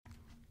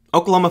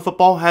Oklahoma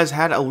football has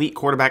had elite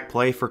quarterback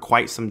play for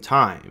quite some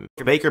time.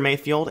 Baker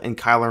Mayfield and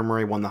Kyler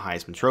Murray won the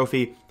Heisman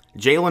Trophy.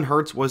 Jalen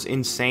Hurts was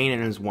insane in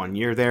his 1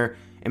 year there.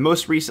 And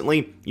most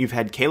recently, you've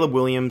had Caleb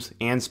Williams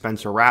and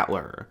Spencer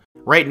Rattler.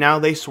 Right now,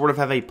 they sort of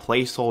have a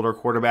placeholder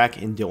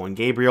quarterback in Dillon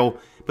Gabriel,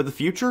 but the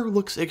future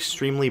looks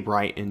extremely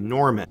bright in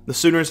Norman. The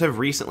Sooners have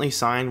recently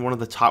signed one of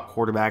the top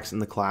quarterbacks in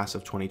the class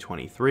of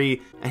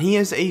 2023, and he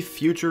is a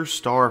future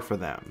star for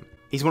them.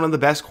 He's one of the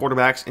best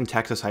quarterbacks in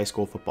Texas high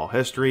school football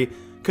history,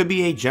 could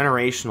be a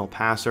generational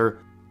passer,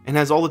 and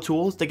has all the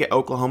tools to get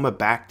Oklahoma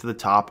back to the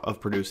top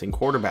of producing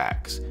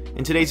quarterbacks.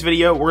 In today's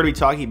video, we're going to be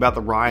talking about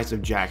the rise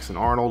of Jackson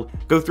Arnold,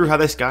 go through how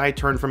this guy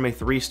turned from a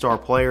 3-star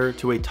player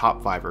to a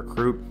top 5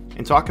 recruit,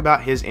 and talk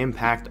about his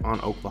impact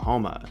on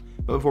Oklahoma.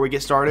 But before we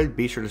get started,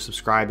 be sure to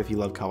subscribe if you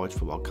love college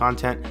football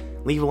content,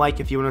 leave a like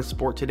if you want to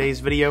support today's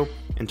video,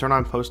 and turn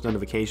on post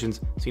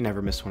notifications so you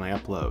never miss when I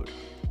upload.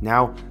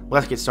 Now,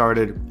 let's get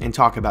started and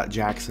talk about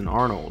Jackson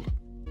Arnold.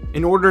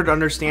 In order to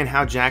understand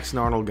how Jackson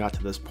Arnold got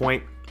to this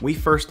point, we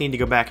first need to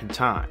go back in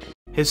time.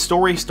 His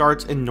story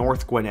starts in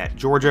North Gwinnett,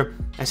 Georgia,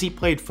 as he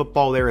played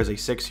football there as a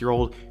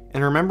 6-year-old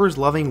and remembers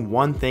loving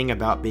one thing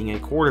about being a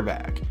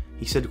quarterback.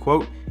 He said,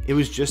 quote, "It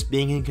was just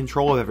being in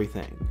control of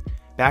everything.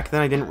 Back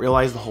then I didn't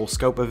realize the whole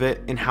scope of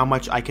it and how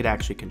much I could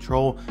actually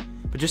control,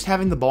 but just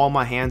having the ball in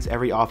my hands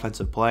every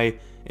offensive play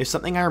is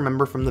something I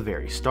remember from the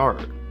very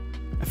start."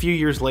 A few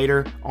years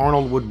later,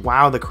 Arnold would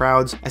wow the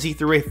crowds as he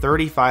threw a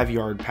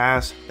 35-yard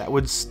pass that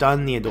would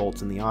stun the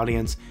adults in the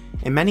audience,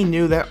 and many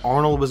knew that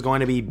Arnold was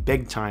going to be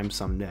big time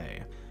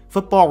someday.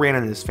 Football ran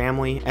in his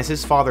family, as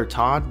his father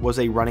Todd was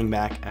a running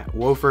back at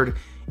Wofford,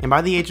 and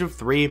by the age of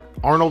 3,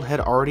 Arnold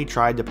had already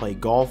tried to play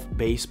golf,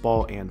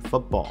 baseball, and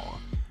football.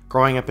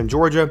 Growing up in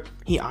Georgia,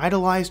 he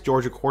idolized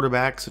Georgia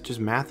quarterbacks such as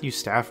Matthew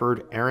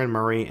Stafford, Aaron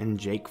Murray, and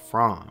Jake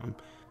Fromm.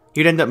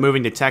 He'd end up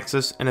moving to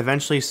Texas and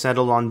eventually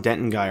settled on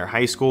Denton Guyer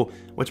High School,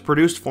 which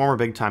produced former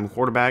big-time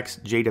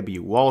quarterbacks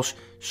J.W. Walsh,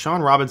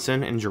 Sean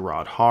Robinson, and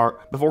Gerard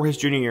Hart. Before his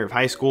junior year of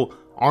high school,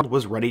 Arnold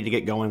was ready to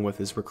get going with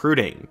his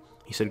recruiting.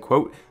 He said,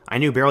 quote, "I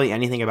knew barely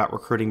anything about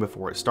recruiting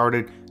before it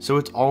started, so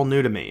it's all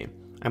new to me.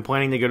 I'm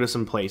planning to go to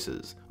some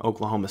places: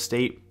 Oklahoma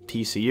State,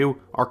 TCU,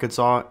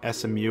 Arkansas,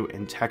 SMU,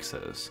 and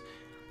Texas."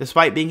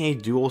 Despite being a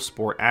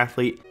dual-sport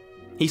athlete,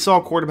 he saw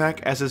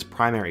quarterback as his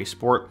primary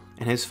sport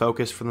and his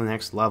focus for the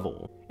next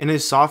level. In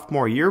his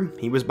sophomore year,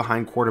 he was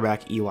behind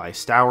quarterback Eli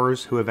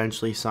Stowers, who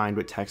eventually signed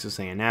with Texas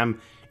A&M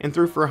and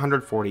threw for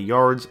 140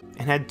 yards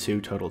and had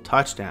 2 total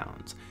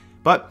touchdowns.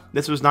 But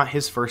this was not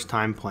his first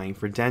time playing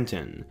for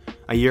Denton.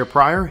 A year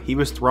prior, he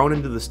was thrown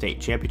into the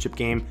state championship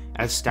game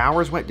as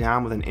Stowers went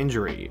down with an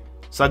injury.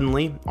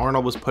 Suddenly,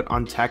 Arnold was put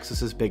on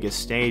Texas's biggest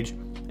stage,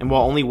 and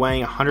while only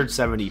weighing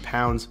 170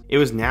 pounds, it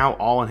was now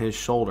all on his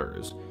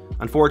shoulders.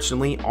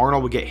 Unfortunately,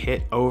 Arnold would get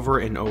hit over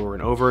and over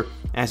and over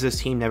as his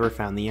team never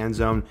found the end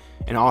zone,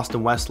 and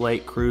Austin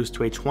Westlake cruised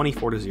to a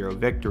 24-0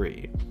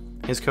 victory.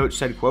 His coach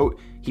said, quote,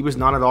 "He was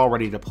not at all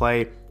ready to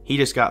play, he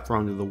just got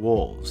thrown to the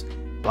wolves.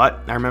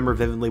 But I remember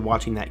vividly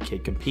watching that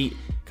kid compete,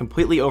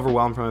 completely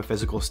overwhelmed from a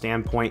physical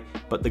standpoint,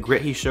 but the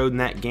grit he showed in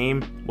that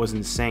game was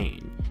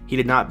insane. He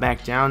did not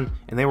back down,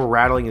 and they were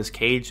rattling his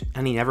cage,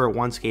 and he never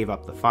once gave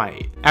up the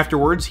fight."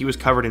 Afterwards, he was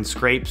covered in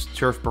scrapes,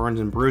 turf burns,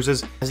 and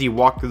bruises as he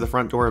walked through the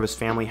front door of his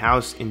family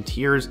house in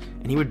tears,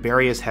 and he would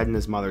bury his head in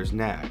his mother's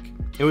neck.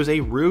 It was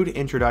a rude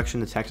introduction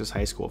to Texas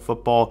high school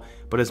football,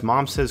 but his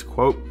mom says,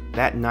 quote,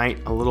 "That night,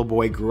 a little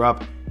boy grew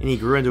up, and he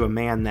grew into a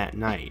man that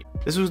night."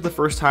 This was the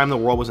first time the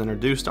world was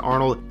introduced to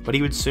Arnold, but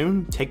he would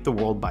soon take the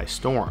world by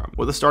storm.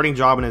 With a starting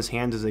job in his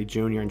hands as a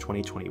junior in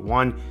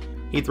 2021,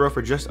 he'd throw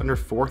for just under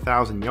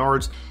 4,000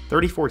 yards,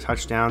 34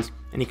 touchdowns,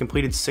 and he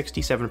completed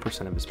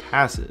 67% of his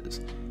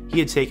passes. He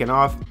had taken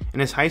off,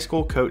 and his high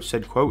school coach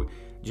said, quote,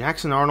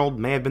 "Jackson Arnold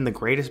may have been the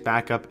greatest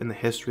backup in the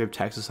history of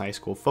Texas high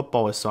school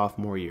football his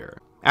sophomore year."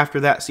 After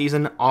that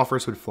season,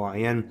 offers would fly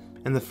in,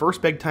 and the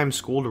first big-time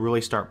school to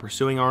really start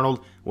pursuing Arnold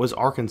was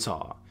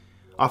Arkansas.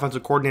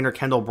 Offensive coordinator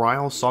Kendall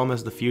Briles saw him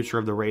as the future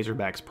of the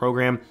Razorbacks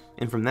program,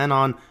 and from then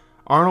on,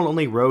 Arnold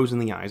only rose in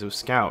the eyes of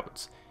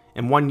scouts.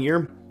 In 1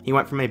 year, he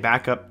went from a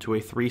backup to a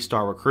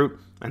 3-star recruit,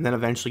 and then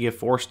eventually a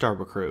 4-star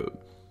recruit.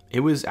 It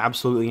was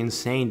absolutely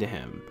insane to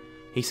him.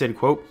 He said,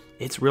 quote,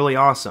 "It's really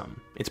awesome.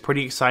 It's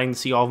pretty exciting to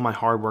see all of my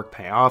hard work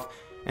pay off,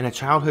 and a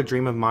childhood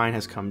dream of mine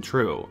has come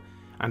true.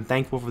 I'm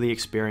thankful for the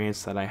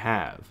experience that I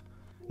have."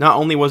 Not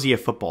only was he a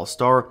football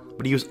star,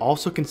 but he was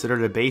also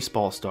considered a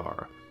baseball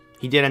star.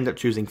 He did end up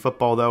choosing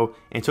football though,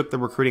 and took the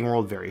recruiting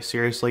world very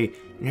seriously,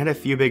 and had a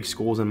few big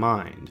schools in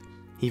mind.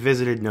 He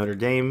visited Notre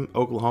Dame,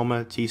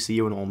 Oklahoma,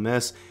 TCU, and Ole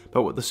Miss,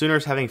 but with the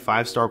Sooners having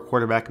 5-star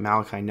quarterback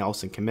Malachi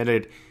Nelson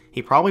committed,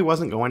 he probably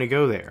wasn't going to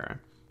go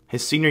there.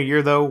 His senior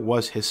year though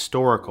was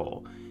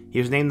historical. He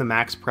was named the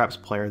Max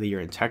Preps Player of the Year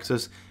in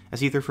Texas,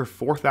 as he threw for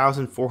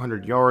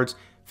 4,400 yards,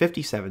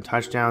 57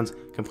 touchdowns,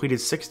 completed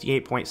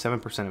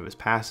 68.7% of his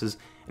passes,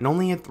 and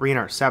only had 3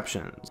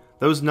 interceptions.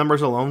 Those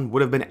numbers alone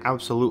would have been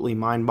absolutely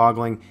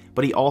mind-boggling,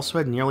 but he also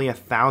had nearly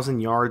 1,000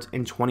 yards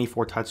and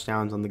 24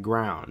 touchdowns on the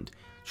ground.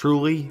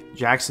 Truly,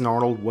 Jackson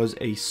Arnold was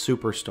a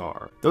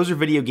superstar. Those are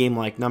video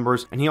game-like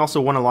numbers, and he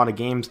also won a lot of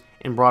games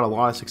and brought a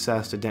lot of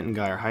success to Denton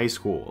Guyer High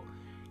School.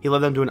 He led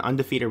them to an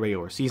undefeated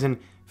regular season,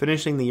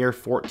 finishing the year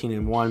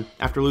 14-1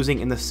 after losing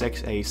in the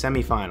 6A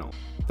semifinal.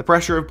 The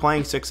pressure of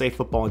playing 6A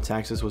football in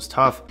Texas was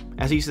tough.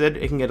 As he said,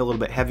 it can get a little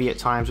bit heavy at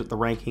times with the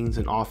rankings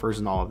and offers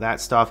and all of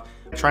that stuff.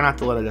 I try not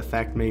to let it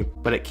affect me,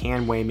 but it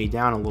can weigh me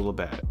down a little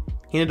bit.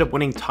 He ended up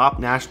winning Top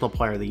National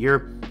Player of the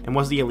Year and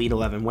was the Elite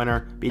 11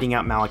 winner, beating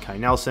out Malachi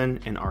Nelson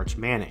and Arch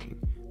Manning.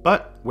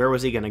 But where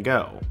was he going to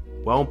go?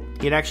 Well,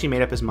 he had actually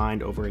made up his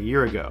mind over a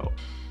year ago.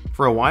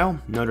 For a while,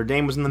 Notre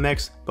Dame was in the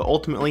mix, but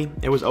ultimately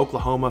it was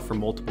Oklahoma for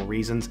multiple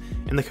reasons,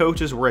 and the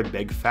coaches were a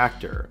big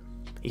factor.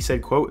 He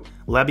said, quote,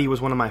 "Lebby was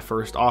one of my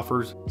first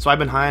offers, so I've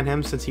been high on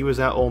him since he was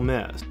at Ole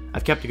Miss.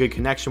 I've kept a good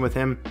connection with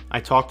him,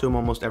 I talk to him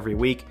almost every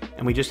week,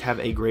 and we just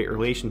have a great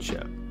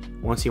relationship.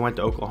 Once he went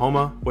to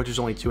Oklahoma, which is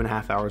only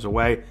 2.5 hours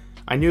away,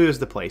 I knew it was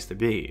the place to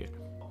be.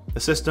 The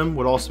system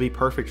would also be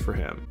perfect for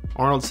him."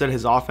 Arnold said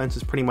his offense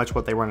is pretty much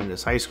what they run in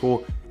his high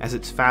school, as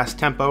its fast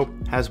tempo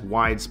has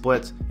wide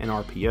splits and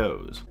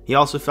RPOs. He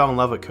also fell in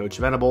love with Coach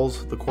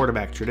Venables, the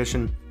quarterback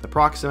tradition, the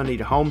proximity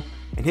to home,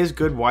 and his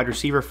good wide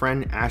receiver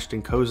friend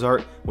Ashton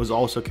Cozart was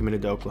also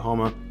committed to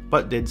Oklahoma,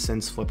 but did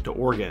since flip to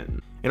Oregon.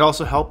 It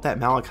also helped that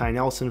Malachi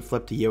Nelson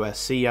flipped to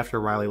USC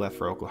after Riley left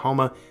for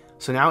Oklahoma,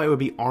 so now it would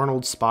be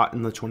Arnold's spot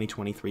in the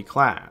 2023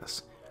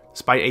 class.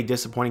 Despite a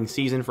disappointing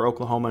season for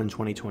Oklahoma in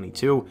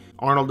 2022,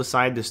 Arnold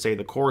decided to stay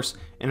the course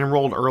and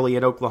enrolled early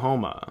at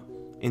Oklahoma.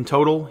 In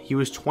total, he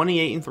was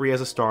 28-3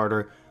 as a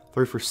starter,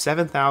 threw for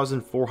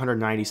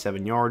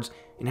 7,497 yards,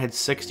 and had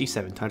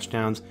 67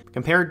 touchdowns,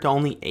 compared to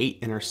only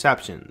 8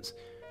 interceptions.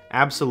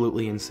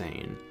 Absolutely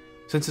insane.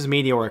 Since his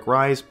meteoric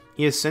rise,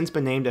 he has since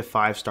been named a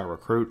 5-star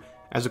recruit,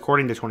 as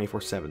according to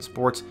 24/7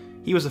 Sports,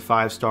 he was a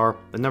 5-star,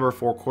 the number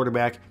 4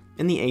 quarterback,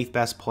 and the 8th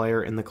best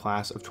player in the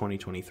class of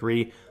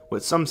 2023,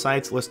 with some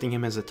sites listing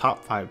him as a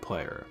top 5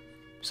 player.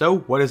 So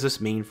what does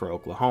this mean for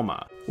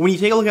Oklahoma? When you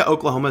take a look at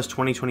Oklahoma's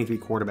 2023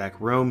 quarterback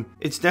room,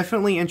 it's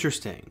definitely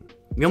interesting.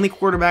 The only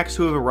quarterbacks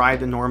who have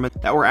arrived in Norman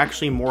that were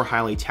actually more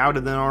highly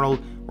touted than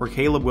Arnold were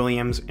Caleb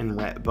Williams and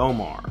Rhett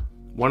Bomar.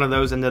 One of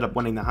those ended up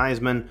winning the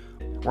Heisman,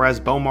 whereas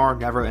Bomar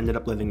never ended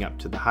up living up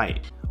to the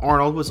hype.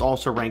 Arnold was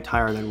also ranked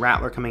higher than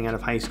Rattler coming out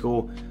of high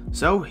school,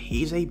 so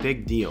he's a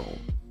big deal.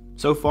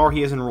 So far, he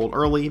has enrolled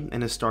early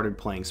and has started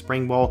playing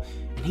spring ball,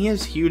 and he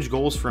has huge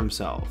goals for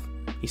himself.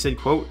 He said,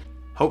 quote,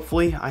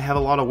 "Hopefully, I have a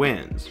lot of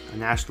wins. A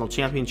national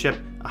championship,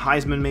 a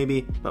Heisman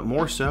maybe, but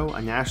more so,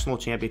 a national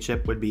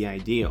championship would be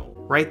ideal."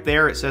 Right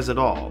there, it says it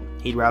all.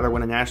 He'd rather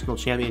win a national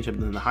championship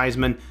than the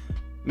Heisman,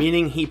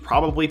 meaning he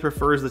probably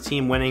prefers the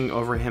team winning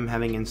over him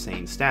having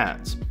insane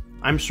stats.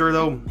 I'm sure,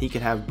 though, he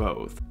could have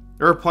both.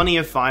 There are plenty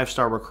of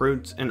 5-star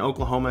recruits, and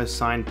Oklahoma has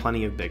signed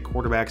plenty of big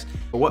quarterbacks,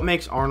 but what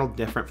makes Arnold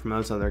different from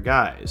those other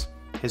guys?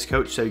 His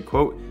coach said,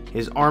 quote,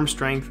 "His arm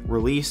strength,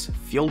 release,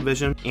 field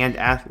vision, and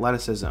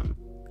athleticism.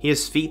 He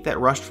has feet that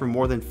rushed for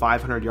more than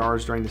 500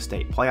 yards during the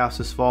state playoffs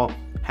this fall,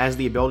 has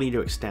the ability to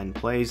extend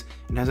plays,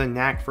 and has a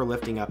knack for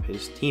lifting up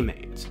his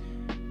teammates."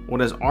 What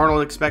does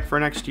Arnold expect for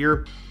next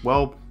year?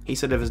 Well, he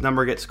said if his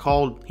number gets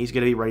called, he's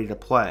going to be ready to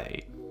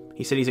play.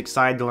 He said he's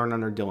excited to learn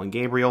under Dillon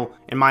Gabriel.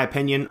 In my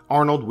opinion,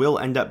 Arnold will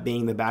end up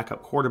being the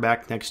backup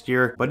quarterback next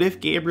year, but if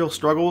Gabriel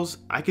struggles,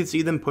 I could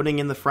see them putting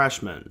in the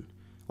freshman.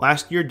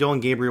 Last year, Dillon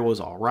Gabriel was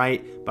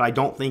alright, but I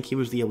don't think he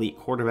was the elite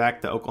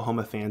quarterback that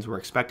Oklahoma fans were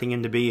expecting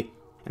him to be,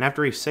 and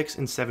after a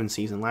 6-7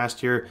 season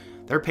last year,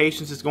 their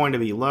patience is going to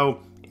be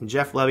low, and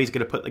Jeff Levy's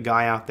going to put the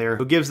guy out there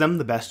who gives them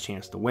the best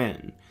chance to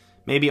win.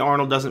 Maybe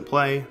Arnold doesn't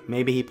play,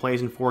 maybe he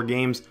plays in 4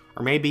 games,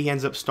 or maybe he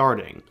ends up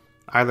starting.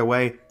 Either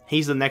way,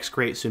 he's the next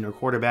great Sooner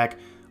quarterback,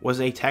 was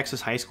a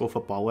Texas high school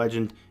football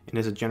legend, and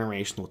is a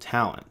generational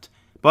talent.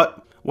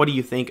 But what do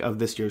you think of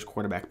this year's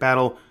quarterback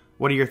battle?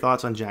 What are your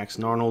thoughts on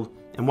Jackson Arnold?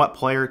 And what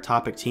player,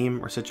 topic,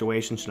 team, or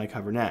situation should I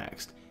cover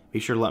next? Be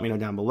sure to let me know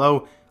down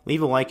below.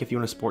 Leave a like if you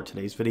want to support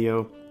today's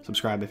video,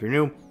 subscribe if you're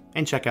new,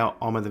 and check out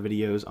all my other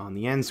videos on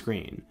the end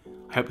screen.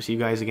 I hope to see you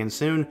guys again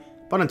soon,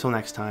 but until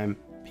next time,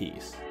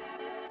 peace.